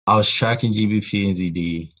I was tracking GBP and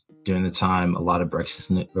ZD during the time a lot of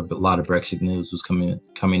Brexit news was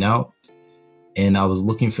coming out, and I was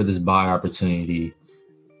looking for this buy opportunity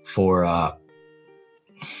for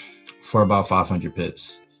for about 500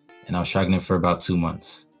 pips, and I was tracking it for about 2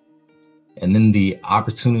 months, and then the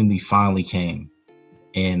opportunity finally came,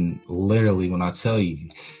 and literally when I tell you,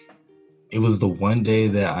 it was the one day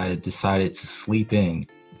that I decided to sleep in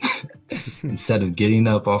instead of getting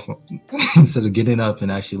up off instead of getting up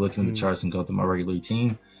and actually looking at the charts and go through my regular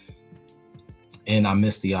routine, and I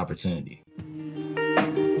missed the opportunity.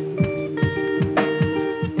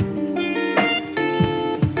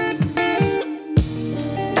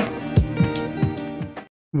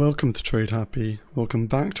 Welcome to TradeHappy. Welcome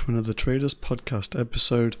back to another Traders Podcast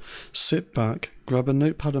episode. Sit back, grab a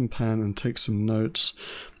notepad and pen and take some notes.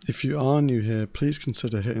 If you are new here, please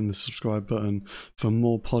consider hitting the subscribe button for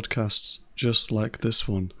more podcasts just like this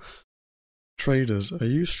one. Traders, are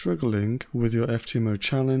you struggling with your FTMO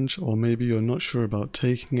challenge, or maybe you're not sure about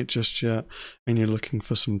taking it just yet and you're looking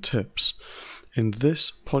for some tips? In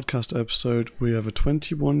this podcast episode, we have a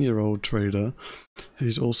 21-year-old trader.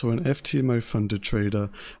 He's also an FTMO funded trader,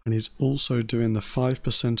 and he's also doing the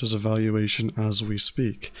 5% evaluation as we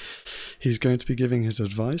speak. He's going to be giving his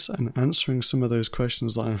advice and answering some of those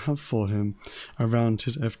questions that I have for him around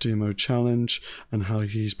his FTMO challenge and how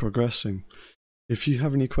he's progressing. If you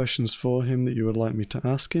have any questions for him that you would like me to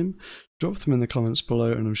ask him, drop them in the comments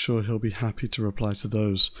below and I'm sure he'll be happy to reply to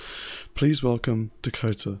those. Please welcome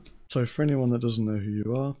Dakota. So for anyone that doesn't know who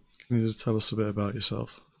you are, can you just tell us a bit about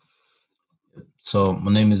yourself? So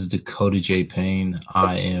my name is Dakota J. Payne.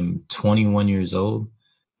 I am 21 years old,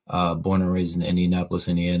 born and raised in Indianapolis,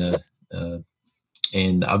 Indiana.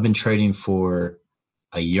 And I've been trading for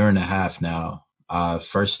a year and a half now. I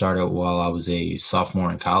first started while I was a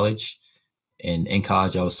sophomore in college. And in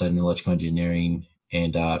college, I was studying electrical engineering,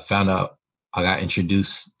 and found out I got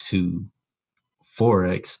introduced to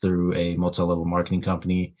Forex through a multi-level marketing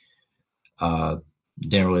company.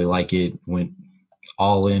 Didn't really like it, went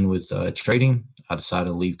all in with trading. I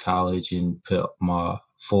decided to leave college and put my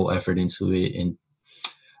full effort into it and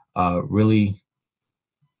really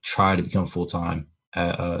try to become full-time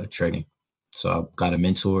at trading. So I got a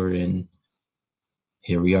mentor, and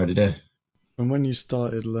here we are today. And when you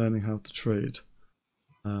started learning how to trade,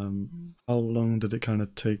 how long did it kind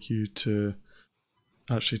of take you to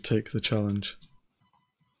actually take the challenge?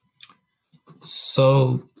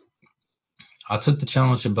 So I took the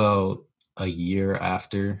challenge about a year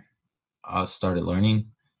after I started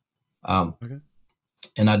learning. Okay.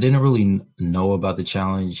 And I didn't really know about the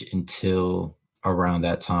challenge until around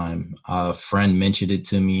that time. A friend mentioned it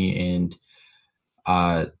to me, and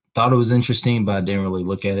I thought it was interesting, but I didn't really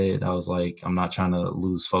look at it. I was like, I'm not trying to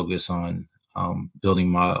lose focus on building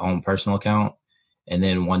my own personal account. And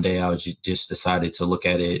then one day I was just decided to look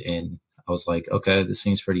at it, and I was like, okay, this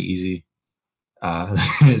seems pretty easy.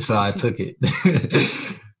 So I took it.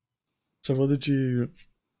 So what did you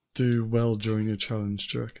do well during your challenge,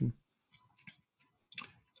 do you reckon?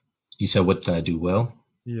 You said, what did I do well?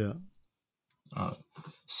 Yeah.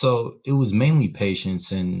 So it was mainly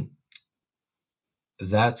patience, and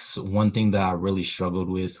that's one thing that I really struggled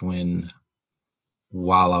with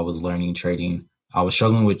while I was learning trading. I was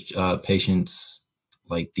struggling with patience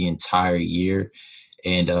like the entire year,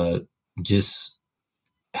 and just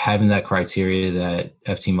having that criteria that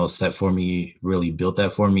FTMO set for me really built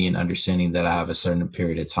that for me, and understanding that I have a certain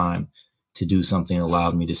period of time to do something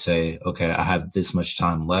allowed me to say, okay, I have this much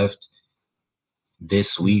time left.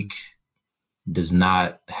 This week does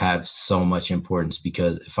not have so much importance,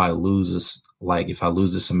 because if I lose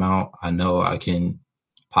this amount, I know I can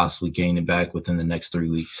possibly gain it back within the next 3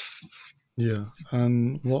 weeks. Yeah.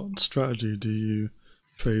 And what strategy do you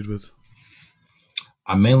trade with?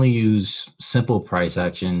 I mainly use simple price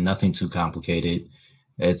action, nothing too complicated.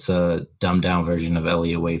 It's a dumbed down version of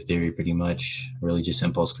Elliott wave theory, pretty much. Really just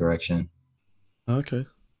impulse correction. Okay.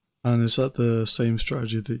 And is that the same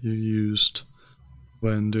strategy that you used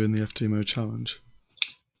when doing the FTMO challenge?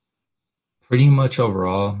 Pretty much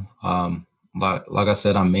overall. Like I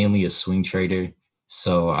said, I'm mainly a swing trader,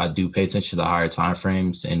 so I do pay attention to the higher time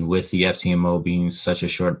frames. And with the FTMO being such a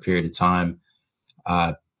short period of time,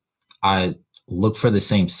 I look for the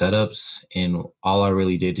same setups, and all I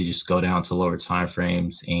really did to just go down to lower time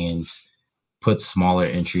frames and put smaller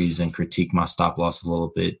entries and critique my stop loss a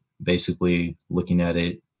little bit, basically looking at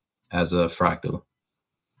it as a fractal.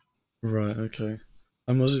 Right, okay.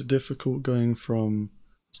 And was it difficult going from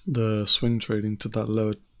the swing trading to that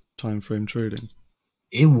lower time frame trading?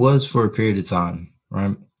 It was for a period of time,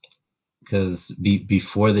 right? Because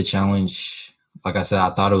before the challenge, like I said,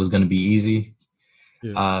 I thought it was going to be easy.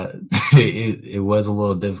 Yeah. Uh, it was a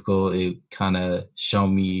little difficult. It kind of showed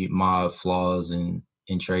me my flaws in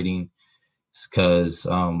trading because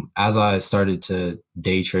as I started to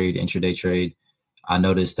day trade, intraday trade, I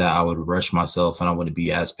noticed that I would rush myself and I wouldn't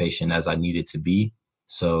be as patient as I needed to be.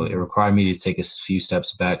 So it Mm. required me to take a few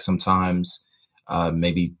steps back sometimes,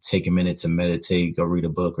 maybe take a minute to meditate, go read a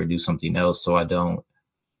book or do something else so I don't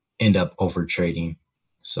end up over trading.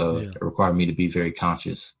 So Yeah. it required me to be very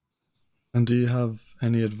conscious. And do you have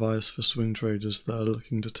any advice for swing traders that are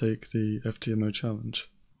looking to take the FTMO challenge?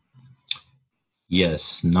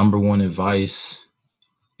 Yes, number one advice,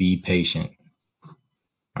 be patient.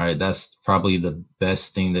 All right, that's probably the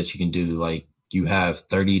best thing that you can do. Like you have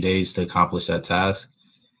 30 days to accomplish that task,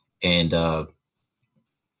 and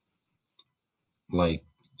like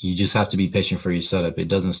you just have to be patient for your setup. It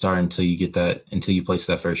doesn't start until you place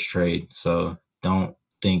that first trade. So don't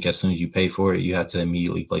think as soon as you pay for it, you have to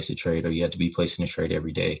immediately place a trade, or you have to be placing a trade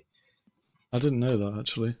every day. I didn't know that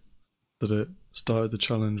actually, that it started the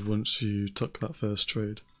challenge once you took that first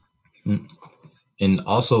trade. Mm. And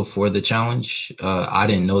also for the challenge, I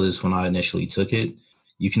didn't know this when I initially took it.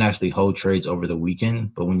 You can actually hold trades over the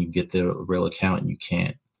weekend, but when you get the real account, you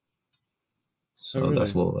can't. Oh, So that's really?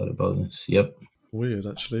 a little added bonus. Yep. Weird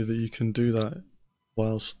actually that you can do that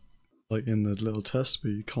whilst like in the little test, but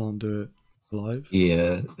you can't do it live.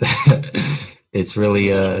 Yeah. It's It's a really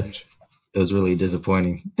bit strange. it was really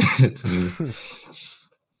disappointing to me.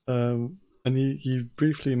 And you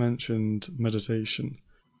briefly mentioned meditation.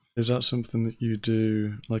 Is that something that you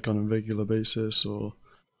do like on a regular basis, or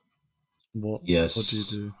what do you Yes.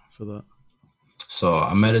 do for that? So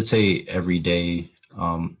I meditate every day,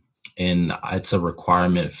 and it's a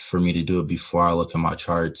requirement for me to do it before I look at my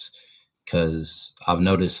charts because I've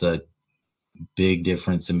noticed a big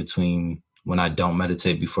difference in between when I don't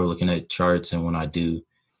meditate before looking at charts and when I do.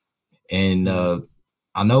 And Mm.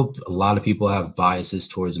 I know a lot of people have biases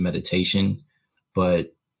towards meditation,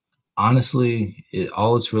 but honestly,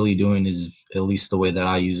 all it's really doing is, at least the way that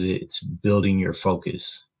I use it, it's building your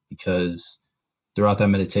focus because throughout that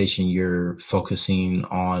meditation, you're focusing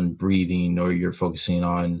on breathing or you're focusing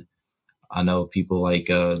on, I know people like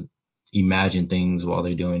imagine things while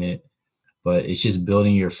they're doing it, but it's just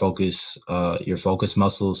building your focus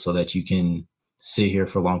muscles so that you can sit here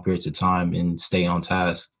for long periods of time and stay on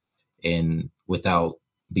task and without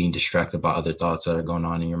being distracted by other thoughts that are going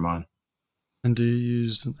on in your mind. And do you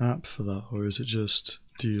use an app for that, or is it just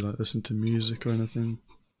do you like listen to music or anything?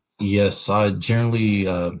 Yes, I generally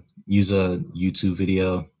use a YouTube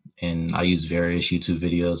video, and I use various YouTube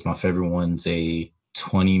videos. My favorite one's a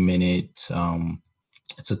 20-minute.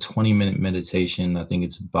 It's a 20-minute meditation. I think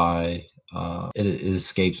it's by. It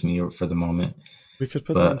escapes me for the moment, We could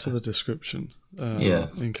put that but into the description yeah.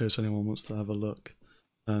 in case anyone wants to have a look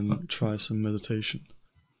and try some meditation.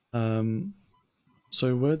 Um,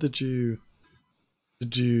 so where did you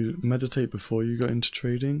meditate before you got into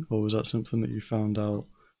trading, or was that something that you found out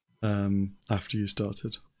after you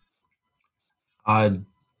started? I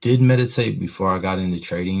did meditate before I got into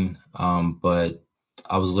trading, but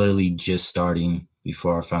I was literally just starting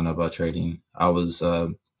before I found out about trading. I was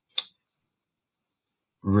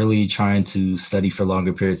really trying to study for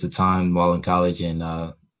longer periods of time while in college, and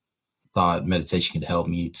thought meditation could help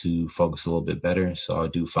me to focus a little bit better. So I'll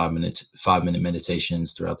do 5-minute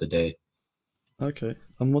meditations throughout the day. Okay.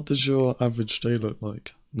 And what does your average day look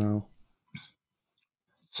like now?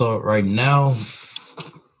 So right now,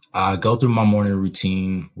 I go through my morning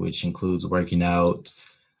routine, which includes working out,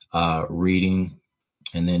 reading,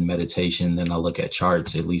 and then meditation. Then I look at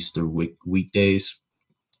charts at least through weekdays.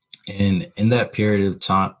 And in that period of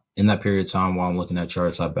time while I'm looking at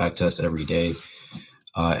charts, I backtest every day,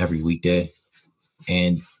 every weekday.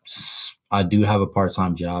 And I do have a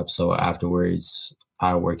part-time job, so afterwards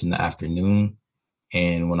I work in the afternoon.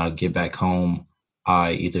 And when I get back home,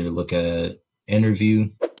 I either look at an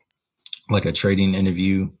interview, like a trading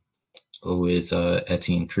interview with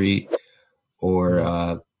Etienne Crete, or Mm,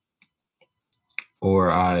 uh,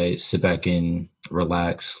 or I sit back and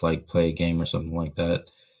relax, like play a game or something like that.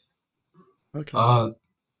 okay. Uh,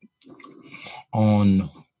 on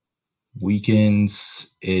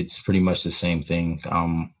weekends, it's pretty much the same thing.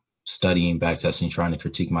 Studying, backtesting, trying to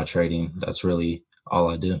critique my trading. That's really all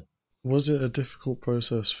I do. Was it a difficult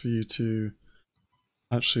process for you to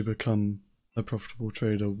actually become a profitable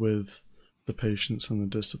trader with the patience and the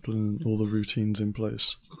discipline and all the routines in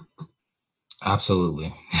place?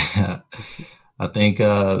 Absolutely. I think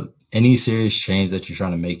any serious change that you're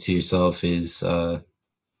trying to make to yourself is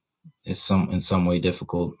in some way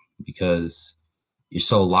difficult because you're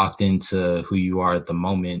so locked into who you are at the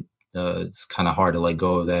moment it's kind of hard to let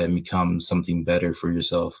go of that and become something better for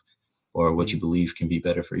yourself, or what you Mm. believe can be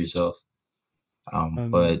better for yourself.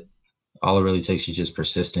 And But all it really takes is just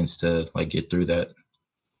persistence to like get through that.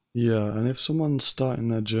 yeah, and if someone's starting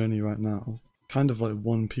their journey right now, kind of like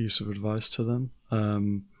one piece of advice to them,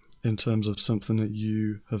 in terms of something that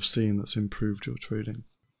you have seen that's improved your trading.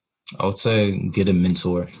 I would say get a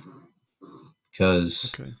mentor,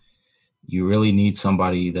 because Okay. you really need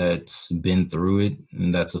somebody that's been through it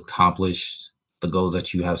and that's accomplished the goals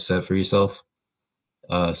that you have set for yourself,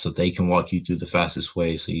 so they can walk you through the fastest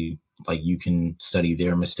way, so you can study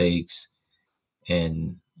their mistakes.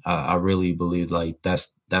 And I really believe like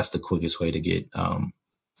that's the quickest way to get to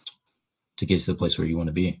the place where you want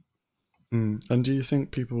to be. And do you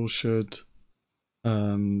think people should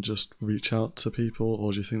just reach out to people,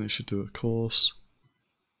 or do you think they should do a course?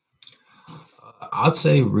 I'd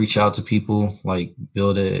say reach out to people, like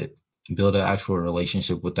build an actual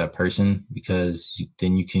relationship with that person, because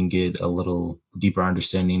then you can get a little deeper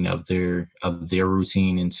understanding of their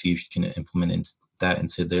routine and see if you can that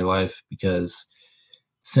into their life. Because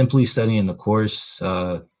simply studying the course,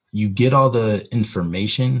 you get all the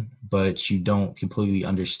information, but you don't completely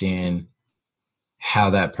understand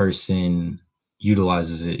how that person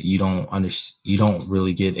utilizes it. You don't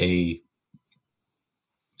really get a,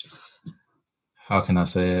 how can I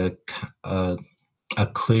say, a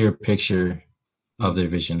clear picture of Mm. their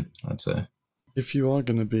vision, I'd say. If you are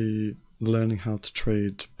going to be learning how to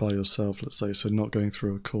trade by yourself, let's say, so not going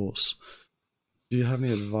through a course, do you have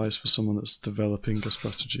any advice for someone that's developing a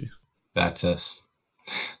strategy? Back test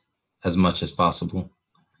as much as possible.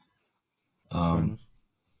 Fair Um, enough.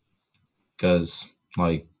 because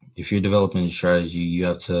like if you're developing a strategy, you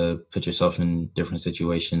have to put yourself in different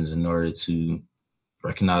situations in order to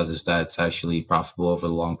recognize if that's actually profitable over a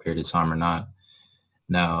long period of time or not.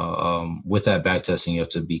 Now, with that back testing, you have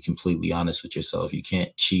to be completely honest with yourself. You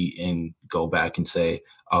can't cheat and go back and say,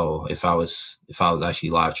 "Oh, if I was actually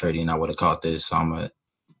live trading, I would have caught this, so I'm gonna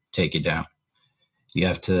take it down." You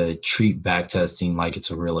have to treat back testing like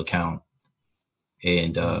it's a real account,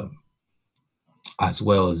 and Mm. as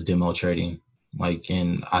well as demo trading. Like,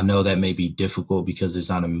 and I know that may be difficult because there's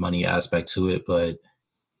not a money aspect to it, but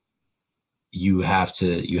you have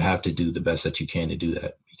to do the best that you can to do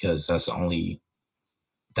that, because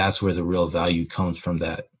that's where the real value comes from.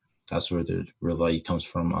 That's where the real value comes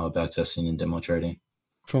from, back testing and demo trading.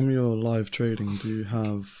 From your live trading, do you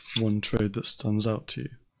have one trade that stands out to you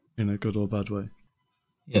in a good or bad way?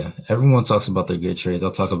 Yeah, everyone talks about their good trades.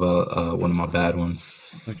 I'll talk about one of my bad ones.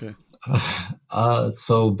 Okay.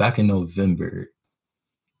 So back in November,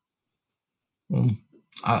 um,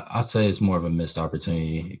 I'd say it's more of a missed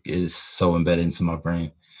opportunity. It's so embedded into my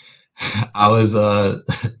brain. I was I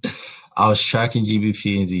was tracking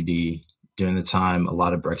GBP and ZD during the time a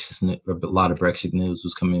lot of Brexit news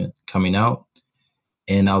was coming out,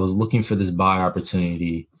 and I was looking for this buy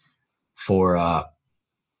opportunity for uh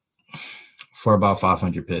for about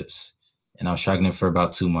 500 pips, and I was tracking it for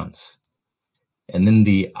about 2 months, and then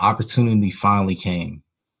the opportunity finally came,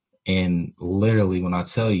 and literally when I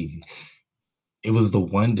tell you, it was the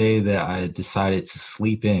one day that I decided to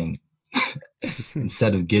sleep in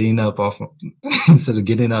instead of getting up off instead of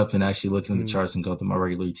getting up and actually looking at the Mm. charts and go through my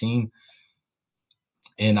regular routine,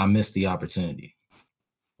 and I missed the opportunity.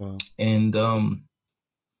 Wow. And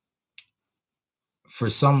for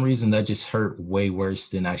some reason, that just hurt way worse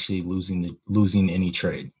than actually losing any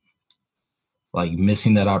trade. Like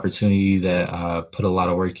missing that opportunity that I put a lot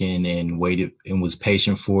of work in and waited and was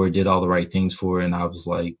patient for, did all the right things for, and I was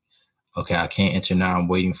like, okay, I can't enter now. I'm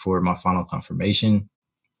waiting for my final confirmation.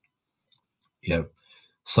 Yeah.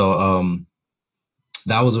 So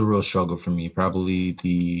that was a real struggle for me. Probably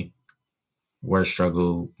the worst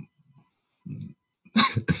struggle.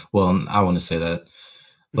 Well, I want to say that,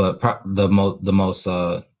 but the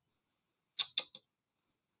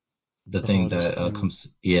The thing hardest that thing. comes.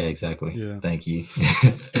 Yeah, exactly. Yeah. Thank you.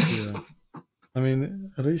 Yeah. I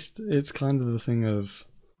mean, at least it's kind of the thing of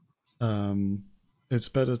um, it's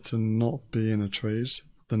better to not be in a trade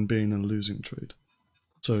than be in a losing trade.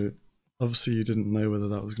 So obviously you didn't know whether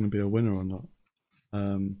that was going to be a winner or not.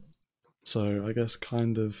 Um, so I guess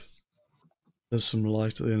kind of there's some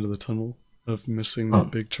light at the end of the tunnel of missing that Um,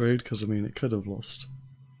 big trade because I mean it could have lost,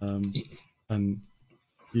 and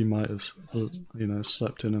you might have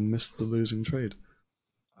slept in and missed the losing trade.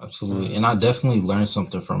 Absolutely, and I Um, definitely learned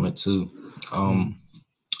something from it too. mm,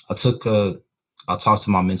 I took I talked to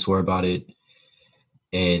my mentor about it,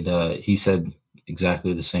 and he said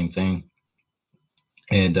exactly the same thing.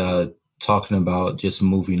 And talking about just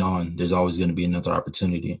moving on, there's always going to be another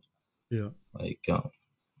opportunity. yeah. Like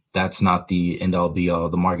that's not the end all be all.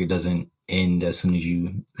 The market doesn't end as soon as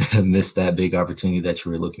you miss that big opportunity that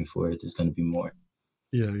you were looking for. There's going to be more.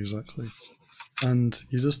 Yeah, exactly. And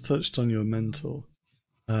you just touched on your mentor.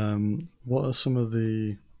 What are some of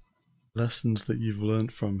the lessons that you've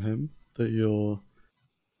learned from him that you're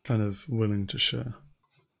kind of willing to share?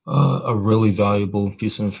 A really valuable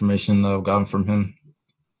piece of information that I've gotten from him,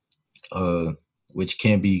 which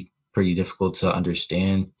can be pretty difficult to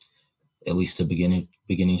understand, at least to beginning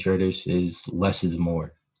traders, is less is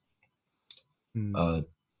more. Mm, Uh,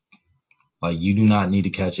 like you do not need to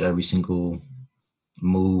catch every single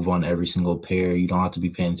move on every single pair. You don't have to be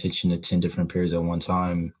paying attention to 10 different pairs at one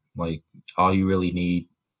time. Like all you really need,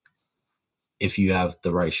 if you have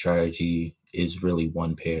the right strategy, is really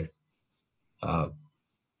one pair. Uh,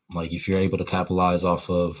 like if you're able to capitalize off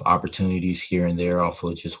of opportunities here and there off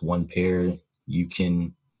of just one pair, you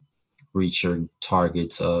can reach your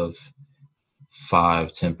targets of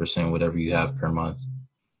 5, 10%, whatever you have per month.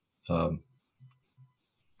 Um,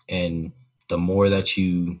 and the more that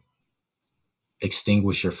you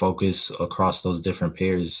extinguish your focus across those different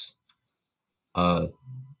pairs, uh,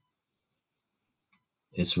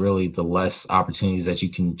 it's really the less opportunities that you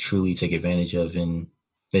can truly take advantage of and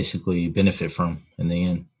basically benefit from in the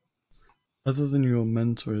end. Other than your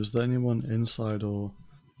mentor, is there anyone inside or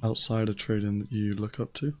outside of trading that you look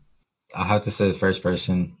up to? I have to say the first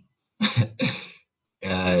person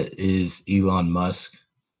is Elon Musk,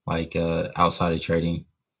 like outside of trading,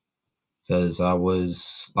 because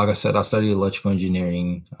like I said, I studied electrical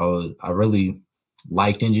engineering. I really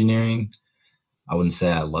liked engineering. I wouldn't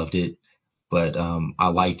say I loved it, but I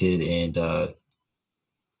liked it. And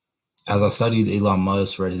as I studied Elon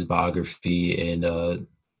Musk, read his biography, and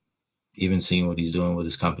even seeing what he's doing with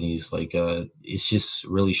his companies, like it's just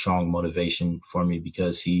really strong motivation for me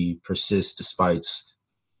because he persists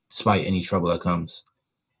despite any trouble that comes.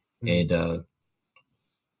 Mm, And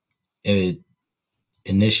it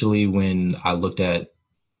initially when I looked at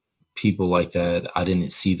people like that, I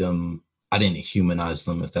didn't humanize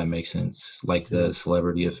them, if that makes sense, like yeah, the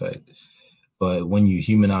celebrity effect. But when you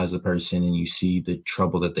humanize a person and you see the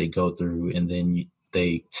trouble that they go through, and then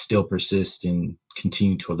they still persist and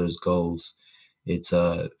continue toward those goals, it's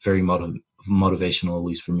very motivational, at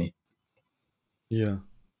least for me. yeah.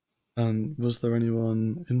 And was there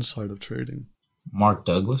anyone inside of trading? Mark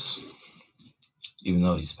Douglas, even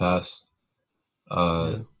though he's passed,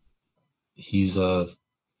 uh, Yeah. he's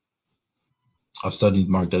I've studied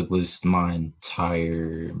Mark Douglas almost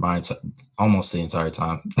the entire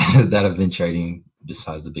time that I've been trading,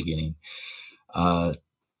 besides the beginning. Uh,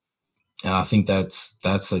 and I think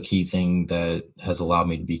that's a key thing that has allowed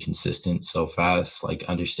me to be consistent so fast. Like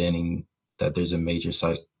understanding that there's a major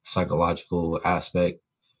psychological aspect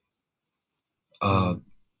uh, Mm.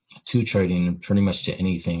 to trading, and pretty much to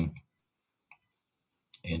anything.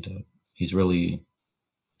 And he's really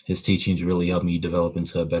his teachings really helped me develop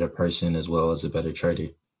into a better person as well as a better trader.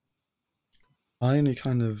 I only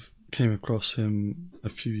kind of came across him a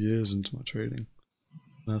few years into my trading,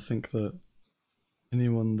 and I think that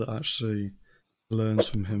anyone that actually learns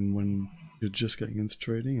from him when you're just getting into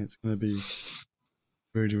trading, it's going to be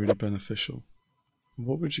really, really beneficial.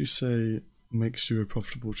 What would you say makes you a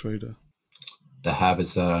profitable trader? The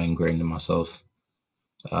habits that I ingrained in myself,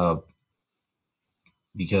 uh,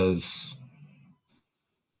 because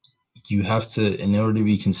you have to, in order to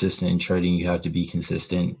be consistent in trading, you have to be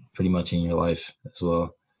consistent pretty much in your life as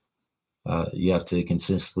well. You have to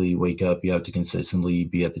consistently wake up. You have to consistently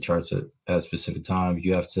be at the charts at a specific time.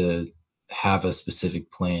 You have to have a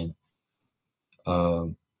specific plan.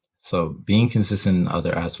 Um, so being consistent in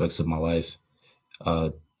other aspects of my life,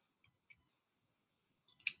 uh,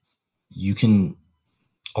 you can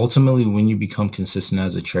ultimately, when you become consistent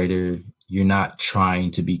as a trader, you're not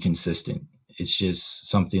trying to be consistent. It's just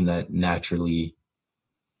something that naturally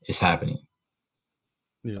is happening.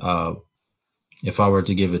 Yeah, Uh, if I were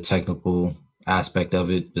to give a technical aspect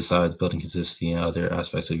of it, besides building consistency in other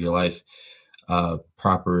aspects of your life,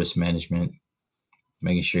 proper risk management,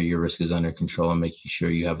 making sure your risk is under control, and making sure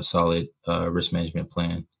you have a solid risk management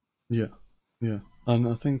plan. yeah, yeah. And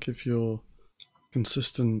I think if you're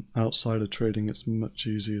consistent outside of trading, it's much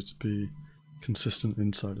easier to be consistent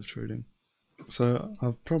inside of trading. So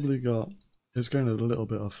I've probably got, it's going a little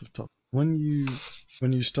bit off the top. When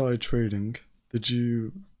you started trading, did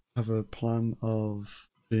you have a plan of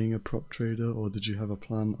being a prop trader, or did you have a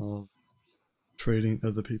plan of trading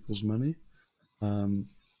other people's money? Um,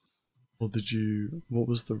 or what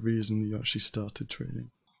was the reason you actually started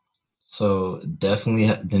trading? So definitely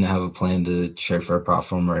didn't have a plan to trade for a prop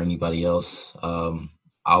firm or anybody else.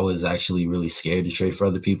 I was actually really scared to trade for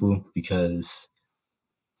other people because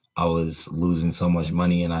I was losing so much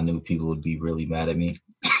money, and I knew people would be really mad at me.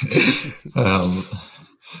 um,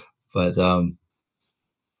 but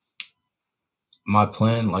my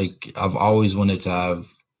plan, like I've always wanted to have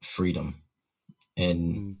freedom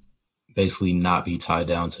and Mm, basically not be tied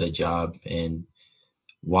down to a job. And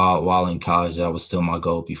while in college, that was still my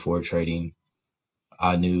goal before trading.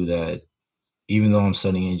 I knew that even though I'm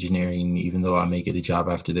studying engineering, even though I may get a job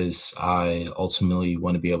after this, I ultimately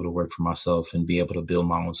want to be able to work for myself and be able to build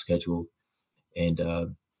my own schedule and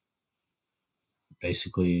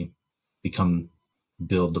basically become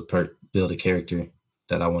build a character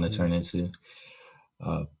that I want to mm. turn into.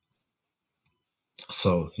 Uh,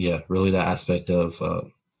 so yeah, really that aspect of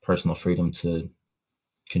personal freedom to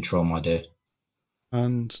control my day.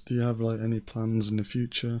 And do you have like any plans in the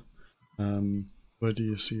future? Um, where do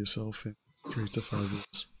you see yourself in 3 to 5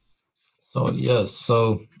 years?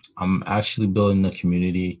 So I'm actually building a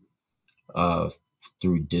community uh,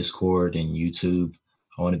 through Discord and YouTube.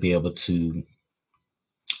 I want to be able to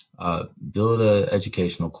build an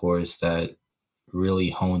educational course that really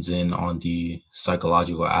hones in on the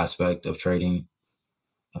psychological aspect of trading.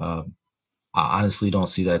 Uh, I honestly don't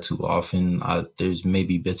see that too often. There's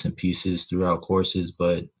maybe bits and pieces throughout courses,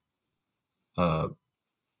 but uh,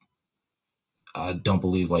 I don't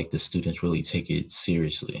believe like the students really take it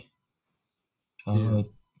seriously. Yeah.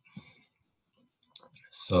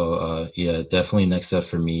 Uh, yeah, definitely next step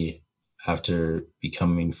for me after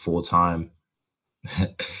becoming full time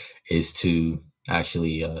is to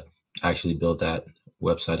actually actually build that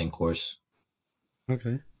website and course.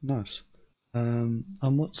 Okay, nice. And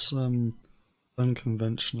what's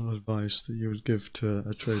unconventional advice that you would give to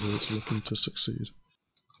a trader that's looking to succeed?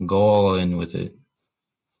 Go all in with it.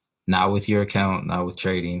 Not with your account, not with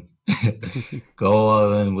trading. Go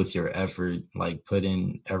all in with your effort. Like put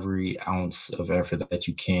in every ounce of effort that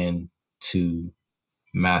you can to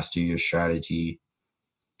master your strategy,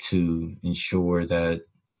 to ensure that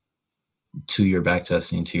to your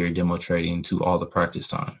backtesting, to your demo trading, to all the practice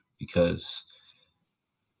time, because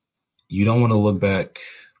you don't want to look back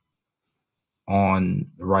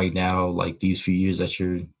on right now, like these few years that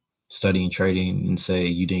you're studying trading and say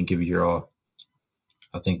you didn't give it your all.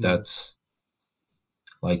 I think Mm, that's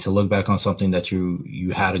like to look back on something that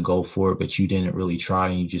you had a goal for, but you didn't really try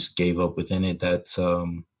and you just gave up within it. That's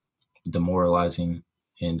demoralizing,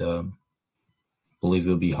 and believe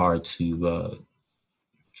it'll be hard to.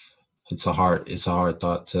 It's a hard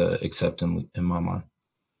thought to accept in my mind.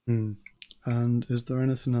 mm. And is there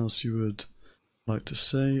anything else you would like to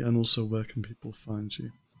say? And also, where can people find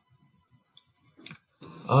you?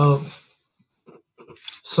 Uh,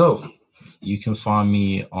 so you can find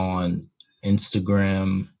me on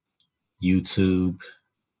Instagram, YouTube,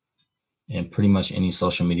 and pretty much any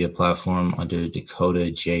social media platform under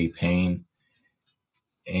Dakota J Payne,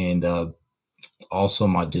 and also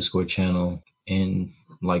my Discord channel. And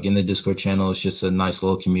like in the Discord channel, it's just a nice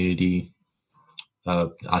little community.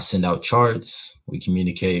 I send out charts. We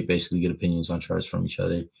communicate, basically get opinions on charts from each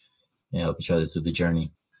other and help each other through the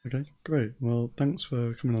journey. Okay, great. Well, thanks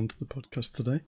for coming on to the podcast today.